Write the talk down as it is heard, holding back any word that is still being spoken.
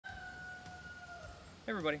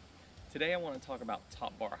Hey everybody, today I want to talk about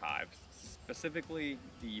top bar hives, specifically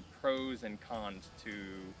the pros and cons to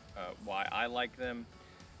why I like them,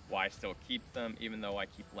 why I still keep them, even though I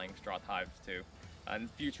keep Langstroth hives too. In the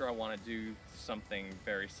future I want to do something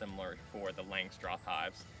very similar for the Langstroth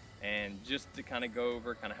hives, and just to kind of go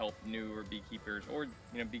over, kind of help newer beekeepers or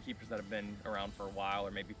beekeepers that have been around for a while,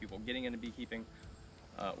 or maybe people getting into beekeeping,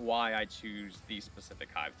 why I choose these specific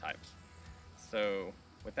hive types. So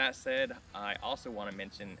with that said, I also want to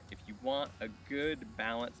mention if you want a good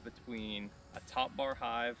balance between a top bar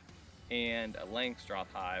hive and a Langstroth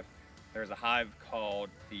hive, there's a hive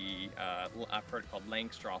called I've heard it called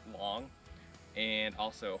Langstroth Long, and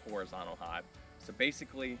also a horizontal hive. So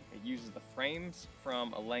basically it uses the frames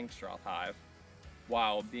from a Langstroth hive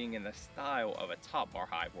while being in the style of a top bar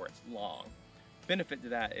hive where it's long. Benefit to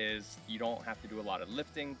that is you don't have to do a lot of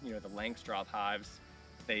lifting. You know, the Langstroth hives,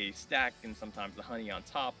 they stack, and sometimes the honey on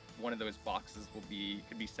top, one of those boxes could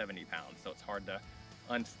be 70 pounds, so it's hard to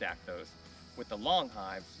unstack those. With the long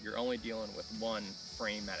hives, you're only dealing with one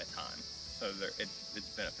frame at a time, so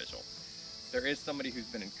it's beneficial. There is somebody who's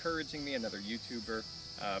been encouraging me, another YouTuber,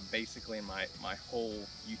 basically in my whole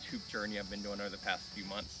YouTube journey I've been doing over the past few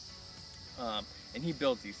months, and he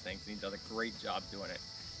builds these things, and he does a great job doing it.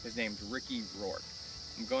 His name's Rickey Roark.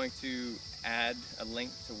 I'm going to add a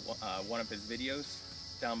link to one of his videos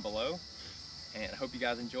down below, and I hope you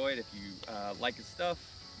guys enjoy it. If you like his stuff,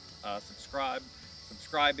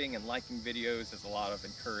 subscribing and liking videos is a lot of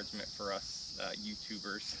encouragement for us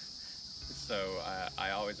YouTubers, so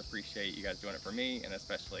I always appreciate you guys doing it for me, and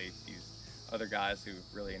especially these other guys who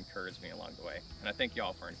really encouraged me along the way, and I thank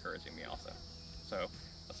y'all for encouraging me also. So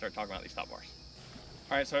let's start talking about these top bars.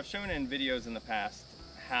 Alright, so I've shown in videos in the past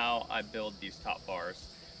how I build these top bars.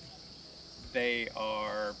 They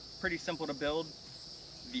are pretty simple to build.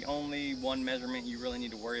 The only one measurement you really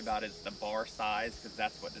need to worry about is the bar size, because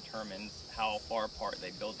that's what determines how far apart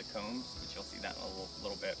they build the combs, which you'll see that in a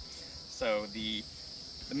little bit. So the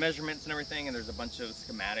measurements and everything, and there's a bunch of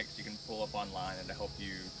schematics you can pull up online and to help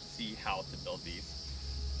you see how to build these.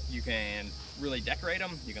 You can really decorate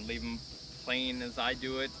them, you can leave them plain as I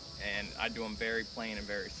do it, and I do them very plain and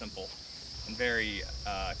very simple and very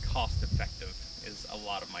cost effective is a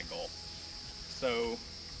lot of my goal. So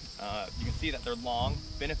you can see that they're long.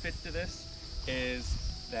 Benefits to this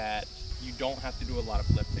is that you don't have to do a lot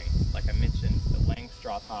of lifting. Like I mentioned, the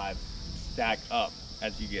Langstroth hives stack up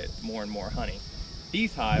as you get more and more honey.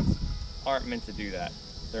 These hives aren't meant to do that.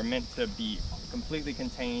 They're meant to be completely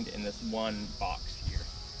contained in this one box here.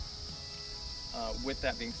 With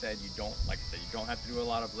that being said, like I said, you don't have to do a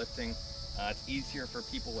lot of lifting. It's easier for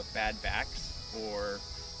people with bad backs or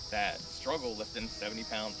that struggle lifting 70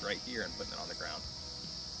 pounds right here and putting it on the ground.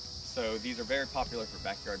 So these are very popular for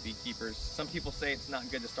backyard beekeepers. Some people say it's not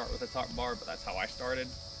good to start with a top bar, but that's how I started,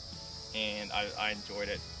 and I enjoyed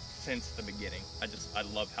it since the beginning. I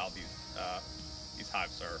love how these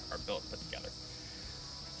hives are built and put together.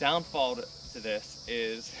 Downfall to this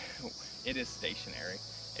is it is stationary.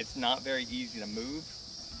 It's not very easy to move.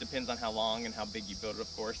 Depends on how long and how big you build it,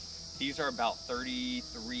 of course. These are about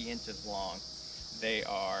 33 inches long. They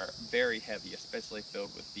are very heavy, especially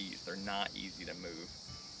filled with bees. They're not easy to move.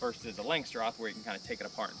 Versus a Langstroth where you can kind of take it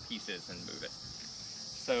apart in pieces and move it.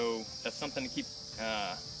 So that's something to keep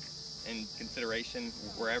in consideration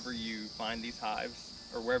wherever you find these hives,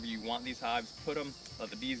 or wherever you want these hives, put them, let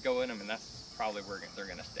the bees go in them, and that's probably where they're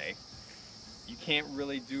gonna stay. You can't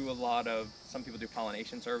really do a lot of, some people do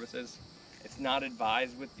pollination services. It's not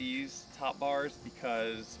advised with these top bars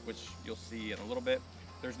because, which you'll see in a little bit,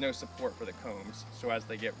 there's no support for the combs. So as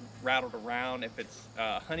they get rattled around, if it's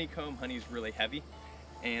honeycomb, honey's really heavy,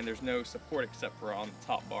 and there's no support except for on the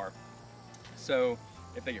top bar. So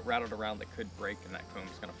if they get rattled around, they could break, and that comb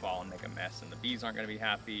is gonna fall and make a mess, and the bees aren't gonna be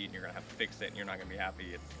happy, and you're gonna have to fix it, and you're not gonna be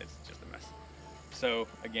happy. It's just a mess. So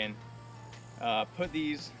again, put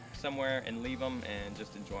these somewhere and leave them and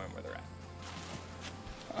just enjoy them where they're at.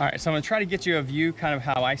 All right, so I'm gonna try to get you a view kind of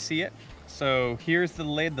how I see it. So here's the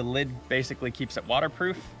lid. The lid basically keeps it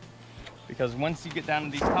waterproof, because once you get down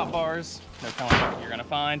to these top bars, no telling what you're gonna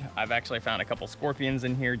find. I've actually found a couple scorpions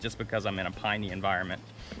in here just because I'm in a piney environment.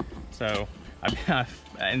 So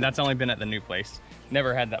and that's only been at the new place.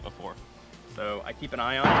 Never had that before. So I keep an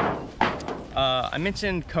eye on it. I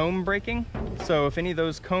mentioned comb breaking. So if any of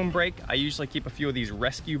those comb break, I usually keep a few of these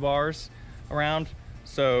rescue bars around.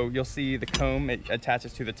 So you'll see the comb, it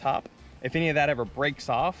attaches to the top. If any of that ever breaks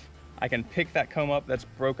off, I can pick that comb up that's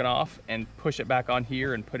broken off and push it back on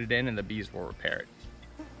here and put it in, and the bees will repair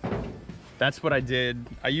it. That's what I did.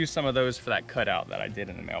 I used some of those for that cutout that I did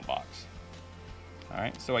in the mailbox. All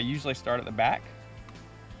right, so I usually start at the back.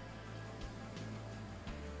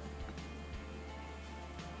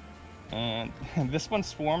 And this one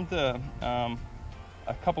swarmed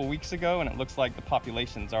a couple weeks ago, and it looks like the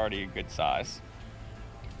population's already a good size.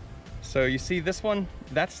 So you see this one,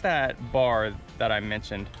 that's that bar that I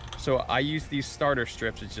mentioned. So I use these starter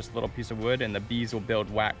strips, it's just a little piece of wood, and the bees will build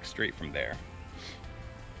wax straight from there.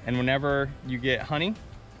 And whenever you get honey,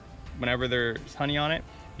 whenever there's honey on it,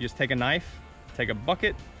 you just take a knife, take a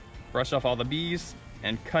bucket, brush off all the bees,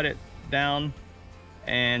 and cut it down,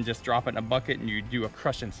 and just drop it in a bucket, and you do a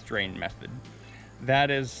crush and strain method. That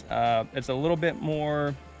is, it's a little bit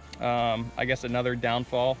more, I guess another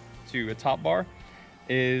downfall to a top bar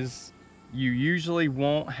is you usually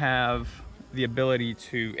won't have the ability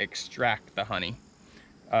to extract the honey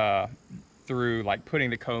through like putting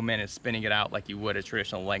the comb in and spinning it out like you would a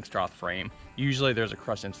traditional Langstroth frame. Usually there's a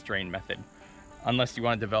crush and strain method, unless you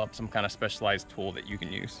want to develop some kind of specialized tool that you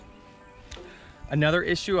can use. Another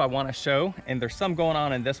issue I want to show, and there's some going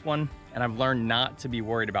on in this one, and I've learned not to be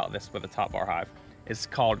worried about this with a top bar hive, is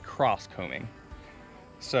called cross combing.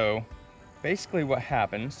 So basically what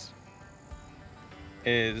happens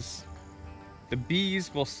is the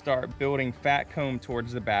bees will start building fat comb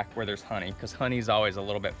towards the back where there's honey, because honey is always a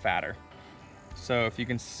little bit fatter. So if you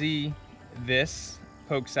can see, this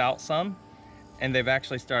pokes out some, and they've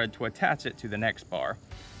actually started to attach it to the next bar.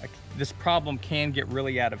 This problem can get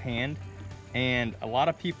really out of hand, and a lot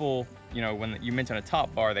of people, you know, when you mention a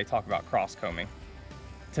top bar, they talk about cross combing.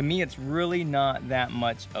 To me, it's really not that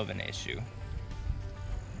much of an issue.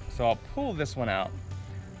 So I'll pull this one out.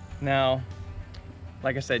 Now,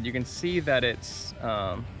 like I said, you can see that it's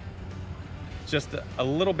just a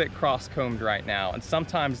little bit cross combed right now. And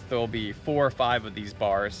sometimes there'll be 4 or 5 of these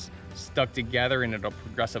bars stuck together, and it'll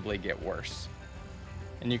progressively get worse.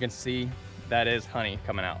 And you can see that is honey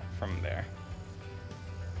coming out from there.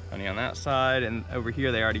 Honey on that side, and over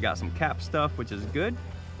here they already got some cap stuff, which is good.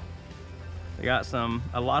 They got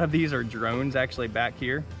a lot of these are drones actually back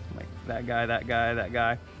here, like that guy, that guy, that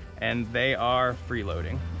guy, and they are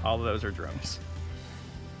freeloading. All of those are drones.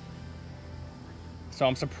 So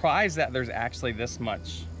I'm surprised that there's actually this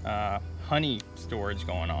much honey storage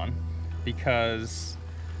going on, because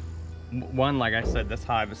one, like I said, this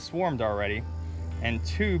hive is swarmed already, and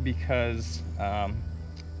 2, because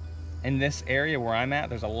in this area where I'm at,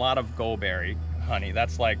 there's a lot of goldberry honey.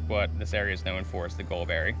 That's like what this area is known for, is the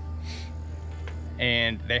goldberry.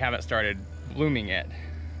 And they haven't started blooming yet.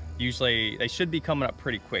 Usually, they should be coming up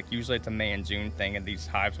pretty quick. Usually it's a May and June thing, and these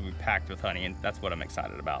hives will be packed with honey, and that's what I'm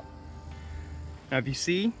excited about. Now, if you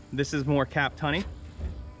see, this is more capped honey,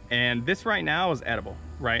 and this right now is edible,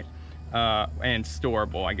 right? And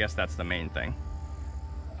storable, I guess that's the main thing.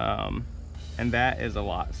 And that is a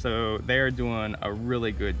lot. So they're doing a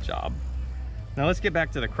really good job. Now let's get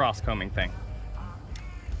back to the cross combing thing.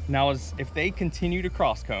 Now, if they continue to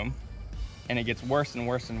cross comb and it gets worse and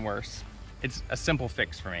worse and worse, it's a simple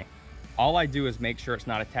fix for me. All I do is make sure it's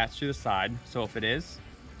not attached to the side. So if it is,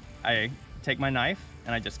 I take my knife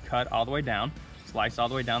and I just cut all the way down, slice all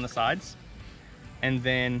the way down the sides. And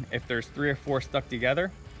then if there's 3 or 4 stuck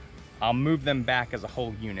together, I'll move them back as a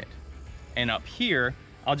whole unit. And up here,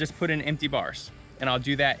 I'll just put in empty bars, and I'll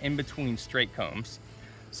do that in between straight combs.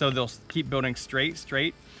 So they'll keep building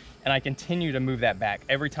straight, and I continue to move that back.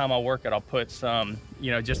 Every time I work it, I'll put some,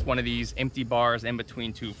 you know, just one of these empty bars in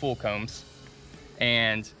between 2 full combs,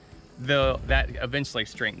 and that eventually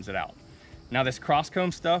straightens it out. Now this cross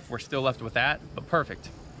comb stuff, we're still left with that, but perfect.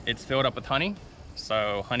 It's filled up with honey,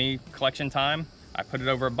 so honey collection time. I put it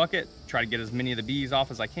over a bucket, try to get as many of the bees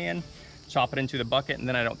off as I can, chop it into the bucket, and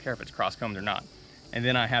then I don't care if it's cross combed or not. And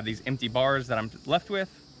then I have these empty bars that I'm left with,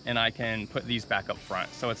 and I can put these back up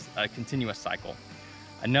front. So it's a continuous cycle.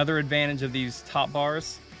 Another advantage of these top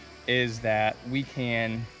bars is that we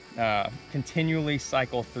can continually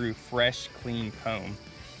cycle through fresh, clean comb.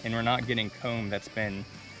 And we're not getting comb that's been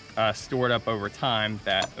stored up over time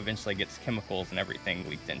that eventually gets chemicals and everything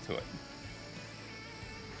leaked into it.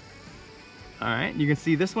 All right, you can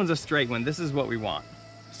see this one's a straight one. This is what we want.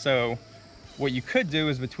 So what you could do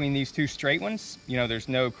is between these 2 straight ones, you know, there's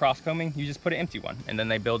no cross combing, you just put an empty one, and then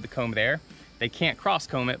they build the comb there. They can't cross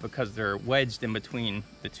comb it because they're wedged in between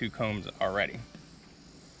the 2 combs already.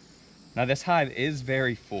 Now this hive is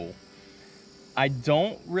very full. I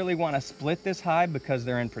don't really want to split this hive because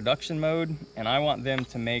they're in production mode, and I want them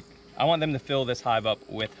to fill this hive up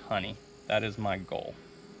with honey. That is my goal.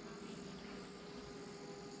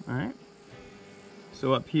 All right.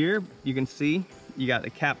 So up here, you can see you got the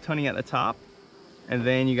capped honey at the top, and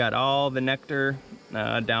then you got all the nectar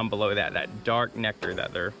down below that dark nectar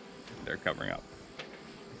that they're covering up.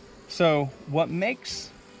 So what makes,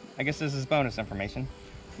 I guess this is bonus information,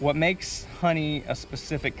 what makes honey a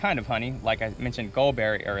specific kind of honey, like I mentioned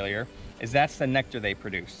gallberry earlier, is that's the nectar they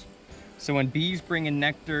produce. So when bees bring in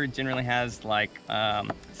nectar, it generally has like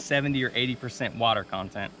 70 or 80% water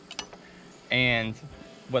content. And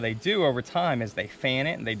what they do over time is they fan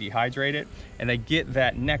it and they dehydrate it, and they get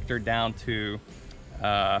that nectar down to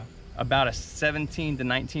about a 17 to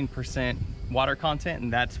 19% water content,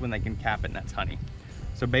 and that's when they can cap it, and that's honey.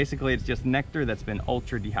 So basically it's just nectar that's been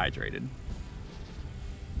ultra dehydrated.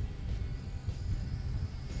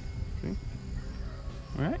 Okay.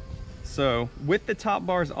 All right, so with the top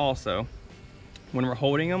bars also, when we're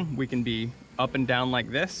holding them, we can be up and down like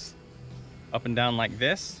this, up and down like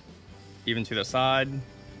this, even to the side,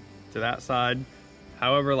 to that side,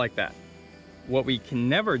 however, like that. What we can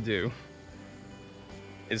never do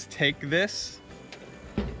is take this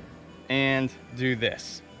and do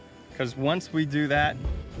this. Because once we do that,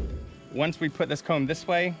 once we put this comb this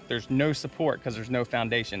way, there's no support because there's no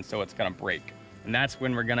foundation, so it's gonna break. And that's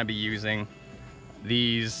when we're gonna be using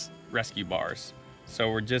these rescue bars. So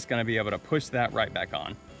we're just gonna be able to push that right back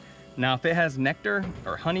on. Now, if it has nectar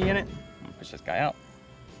or honey in it, I'm gonna push this guy out,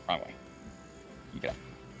 wrong way, you go.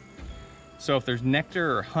 So if there's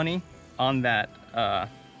nectar or honey on that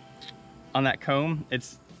comb,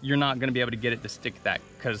 you're not gonna be able to get it to stick that,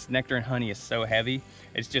 because nectar and honey is so heavy,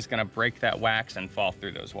 it's just gonna break that wax and fall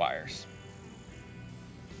through those wires.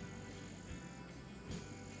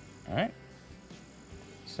 All right,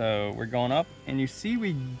 so we're going up, and you see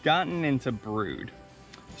we've gotten into brood.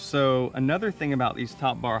 So another thing about these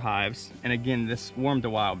top bar hives, and again, this swarmed a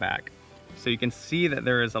while back, so you can see that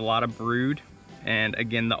there is a lot of brood, and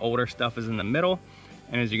again, the older stuff is in the middle,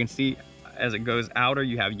 and as you can see, as it goes outer,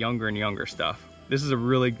 you have younger and younger stuff. This is a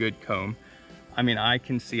really good comb. I mean, I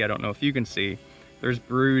can see, I don't know if you can see, there's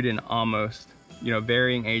brood in almost,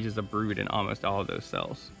 varying ages of brood in almost all of those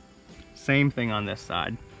cells. Same thing on this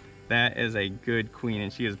side. That is a good queen,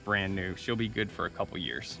 and she is brand new. She'll be good for a couple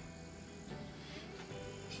years.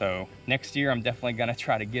 So next year, I'm definitely gonna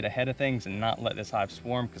try to get ahead of things and not let this hive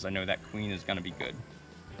swarm, because I know that queen is gonna be good.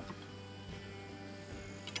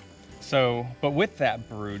 So, but with that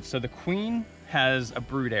brood, so the queen has a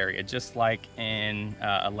brood area, just like in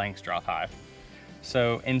a Langstroth hive.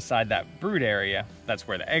 So inside that brood area, that's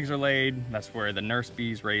where the eggs are laid, that's where the nurse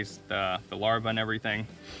bees raise the larvae and everything.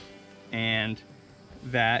 And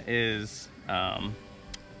that is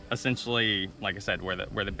essentially, like I said, where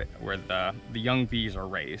the young bees are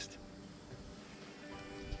raised.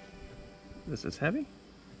 This is heavy.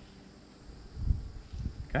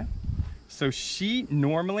 Okay. So she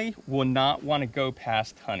normally will not want to go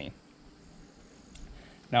past honey.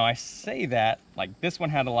 Now I say that, like this one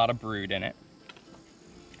had a lot of brood in it.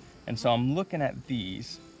 And so I'm looking at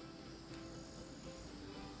these,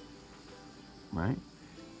 right?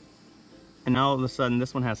 And now all of a sudden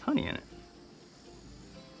this one has honey in it.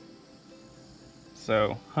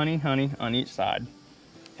 So honey on each side.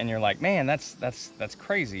 And you're like, man, that's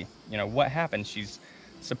crazy. What happened? She's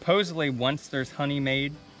supposedly, once there's honey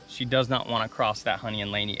made, she does not want to cross that honey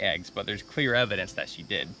and lay any eggs, but there's clear evidence that she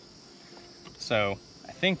did. So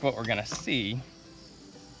I think what we're gonna see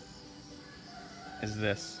is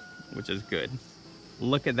this, which is good.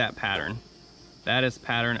 Look at that pattern. That is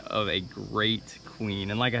pattern of a great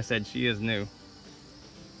queen. And like I said, she is new.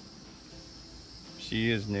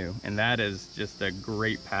 She is new, and that is just a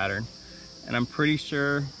great pattern. And I'm pretty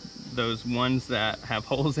sure those ones that have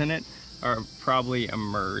holes in it are probably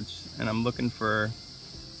emerged. And I'm looking for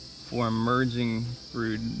emerging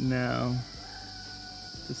brood now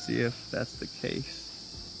to see if that's the case.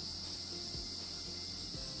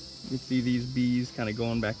 You can see these bees kind of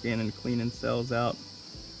going back in and cleaning cells out.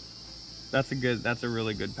 That's a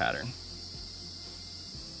really good pattern.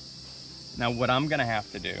 Now what I'm gonna have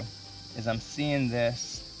to do is, I'm seeing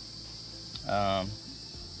this a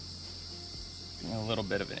little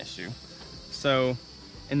bit of an issue. So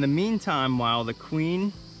in the meantime, while the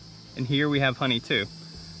queen, and here we have honey too.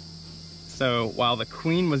 So while the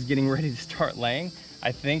queen was getting ready to start laying,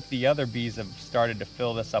 I think the other bees have started to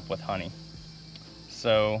fill this up with honey.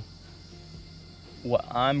 So what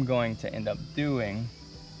I'm going to end up doing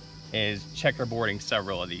is checkerboarding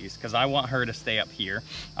several of these, because I want her to stay up here.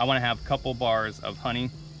 I want to have a couple bars of honey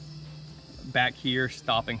back here,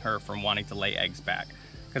 stopping her from wanting to lay eggs back.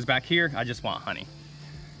 Because back here, I just want honey.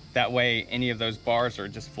 That way, any of those bars are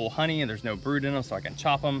just full honey and there's no brood in them, so I can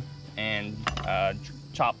chop them and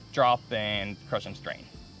chop, drop, and crush and strain.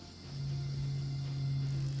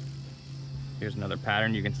 Here's another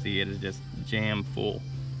pattern. You can see it is just jam full.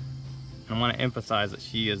 I want to emphasize that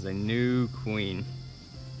she is a new queen.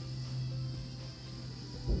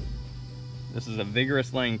 This is a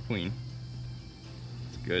vigorous laying queen.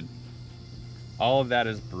 good. All of that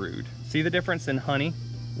is brood. See the difference in honey,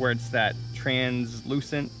 where it's that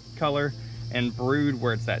translucent color, and brood,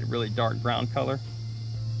 where it's that really dark brown color?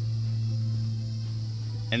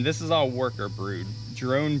 And this is all worker brood.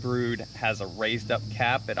 Drone brood has a raised up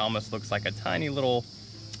cap. It almost looks like a tiny little,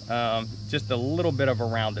 just a little bit of a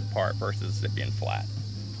rounded part versus it being flat.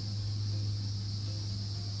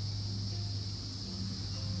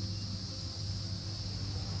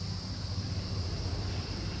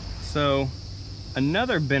 So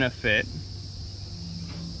another benefit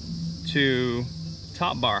to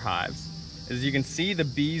top bar hives is you can see the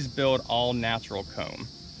bees build all natural comb.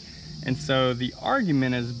 And so the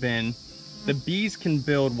argument has been the bees can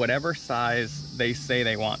build whatever size they say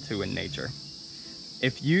they want to in nature.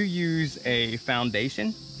 If you use a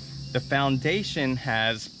foundation, the foundation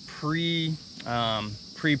has pre-printed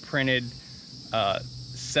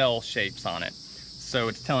cell shapes on it. So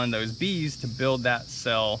it's telling those bees to build that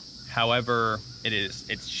cell however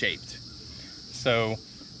it's shaped. So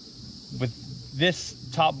with this,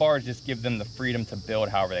 top bars just give them the freedom to build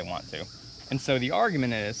however they want to. And so the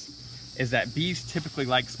argument is that bees typically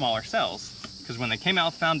like smaller cells, because when they came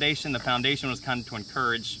out with the foundation was kind of to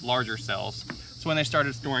encourage larger cells. So when they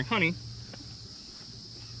started storing honey,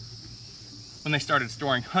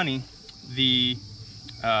 they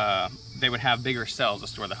would have bigger cells to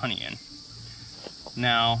store the honey in.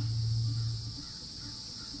 Now,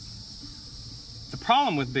 the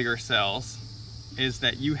problem with bigger cells is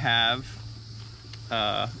that you have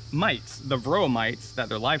mites, the varroa mites, that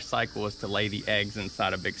their life cycle is to lay the eggs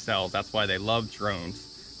inside of big cells. That's why they love drones.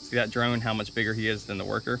 See that drone, how much bigger he is than the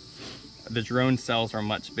worker? The drone cells are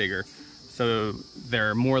much bigger, so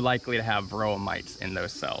they're more likely to have varroa mites in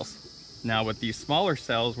those cells. Now with these smaller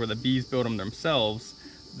cells where the bees build them themselves,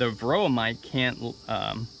 the varroa mite can't,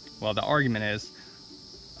 well, the argument is,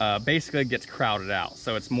 basically it gets crowded out.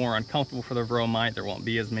 So it's more uncomfortable for the varroa mite, there won't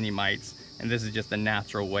be as many mites, and this is just a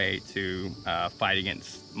natural way to fight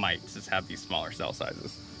against mites, is have these smaller cell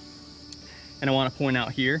sizes. And I want to point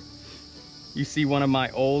out here, you see one of my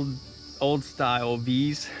old style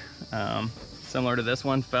V's, similar to this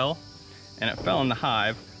one, fell, and it fell in the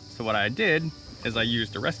hive. So what I did is I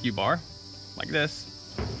used a rescue bar, like this,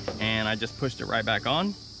 and I just pushed it right back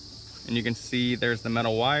on, and you can see there's the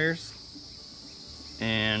metal wires,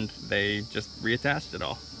 and they just reattached it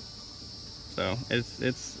all. So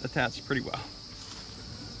it's attached pretty well.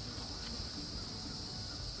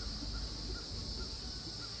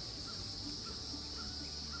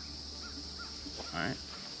 All right,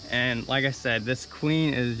 and like I said, this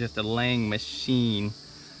queen is just a laying machine.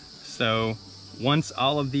 So once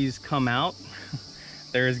all of these come out,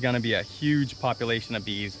 there is going to be a huge population of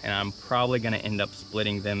bees, and I'm probably going to end up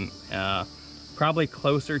splitting them probably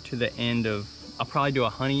closer to the end of, I'll probably do a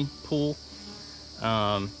honey pool.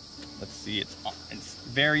 Let's see, it's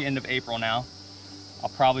very end of April now. I'll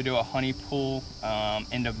probably do a honey pool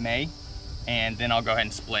end of May, and then I'll go ahead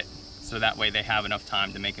and split. So that way they have enough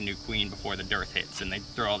time to make a new queen before the dearth hits and they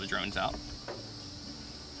throw all the drones out.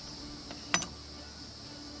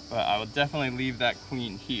 But I will definitely leave that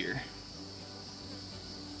queen here.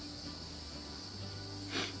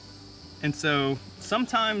 And so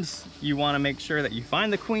sometimes you want to make sure that you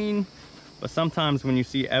find the queen, but sometimes when you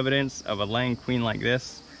see evidence of a laying queen like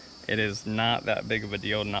this, it is not that big of a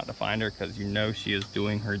deal not to find her, because you know she is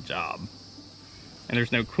doing her job. And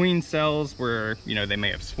there's no queen cells where, you know, they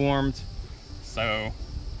may have swarmed. So,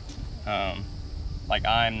 like,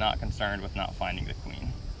 I'm not concerned with not finding the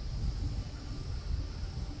queen.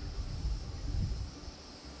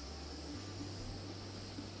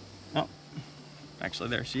 Oh, actually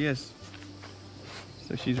there she is.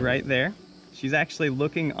 So she's right there. She's actually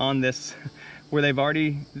looking on this where they've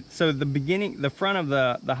already, so the front of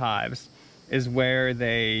the hives is where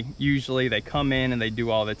they come in and they do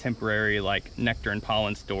all the temporary like nectar and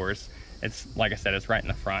pollen stores. It's, like I said, it's right in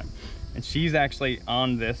the front. And she's actually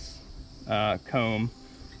on this comb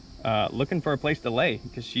looking for a place to lay,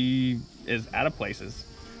 because she is out of places.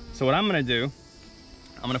 So what I'm gonna do,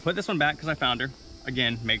 I'm gonna put this one back because I found her.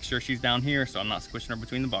 Again, make sure she's down here so I'm not squishing her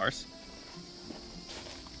between the bars.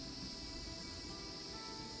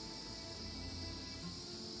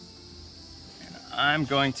 And I'm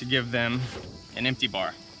going to give them an empty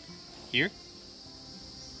bar here.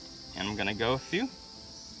 And I'm gonna go a few.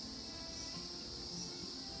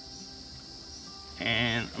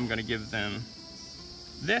 And I'm gonna give them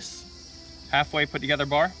this halfway put together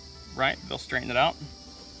bar, right? They'll straighten it out.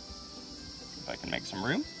 If I can make some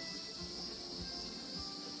room.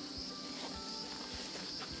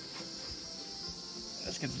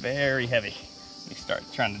 This gets very heavy. Let me start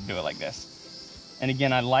trying to do it like this. And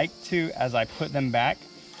again, I like to, as I put them back,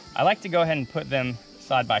 I like to go ahead and put them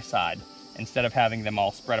side by side instead of having them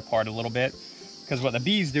all spread apart a little bit, because what the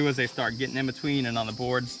bees do is they start getting in between and on the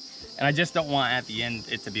boards, and I just don't want at the end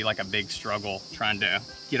it to be like a big struggle trying to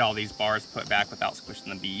get all these bars put back without squishing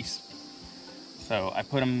the bees. So I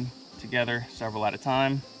put them together several at a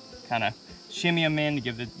time, kind of shimmy them in to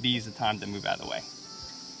give the bees the time to move out of the way.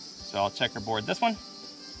 So I'll checkerboard this one.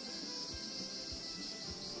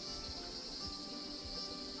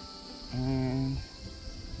 And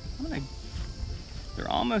they're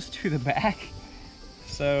almost to the back.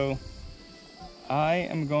 So I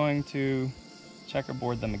am going to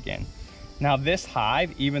checkerboard them again. Now this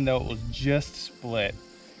hive, even though it was just split,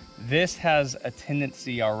 this has a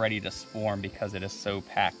tendency already to swarm because it is so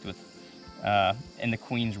packed with, and the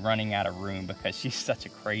queen's running out of room because she's such a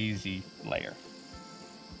crazy layer.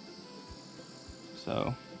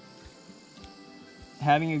 So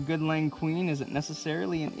having a good laying queen isn't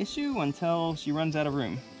necessarily an issue until she runs out of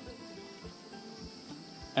room.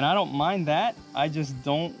 And I don't mind that, I just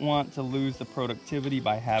don't want to lose the productivity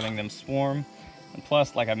by having them swarm. And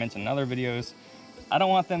plus, like I mentioned in other videos, I don't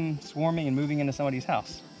want them swarming and moving into somebody's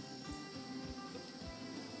house.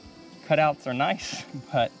 Cutouts are nice,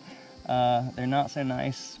 but they're not so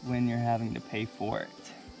nice when you're having to pay for it.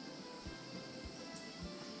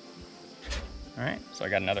 All right, so I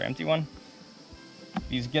got another empty one.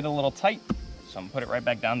 These get a little tight, so I'm gonna put it right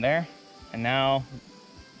back down there. And now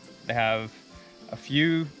they have a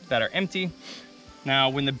few that are empty. Now,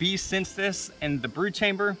 when the bees sense this in the brood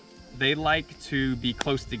chamber, they like to be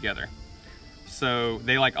close together. So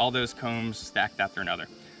they like all those combs stacked after another.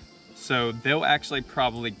 So they'll actually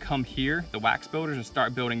probably come here, the wax builders, and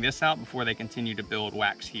start building this out before they continue to build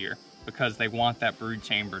wax here, because they want that brood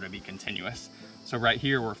chamber to be continuous. So right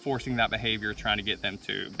here, we're forcing that behavior, trying to get them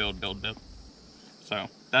to build, build, build. So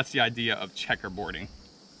that's the idea of checkerboarding.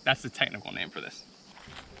 That's the technical name for this.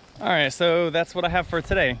 All right, so that's what I have for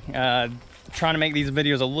today. Trying to make these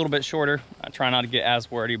videos a little bit shorter. I try not to get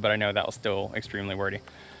as wordy, but I know that was still extremely wordy.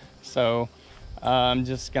 So I'm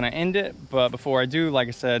just gonna end it, but before I do, like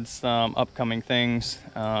I said, some upcoming things.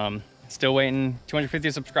 Still waiting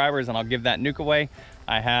 250 subscribers and I'll give that nuke away.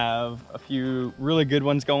 I have a few really good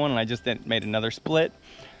ones going and I just made another split.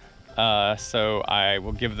 So I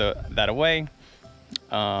will give that away.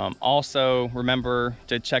 Also, remember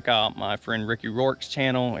to check out my friend Rickey Roark's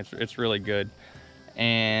channel. It's really good.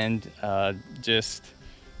 And just,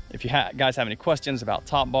 if you guys have any questions about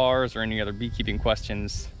top bars or any other beekeeping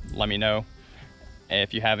questions, let me know.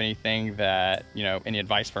 If you have anything that, you know, any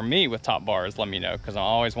advice for me with top bars, let me know, because I'm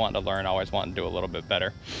always wanting to learn, always wanting to do a little bit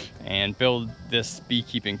better and build this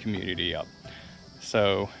beekeeping community up.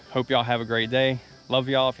 So hope y'all have a great day. Love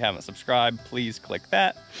y'all. If you haven't subscribed, please click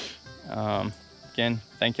that. Again,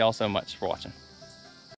 thank y'all so much for watching.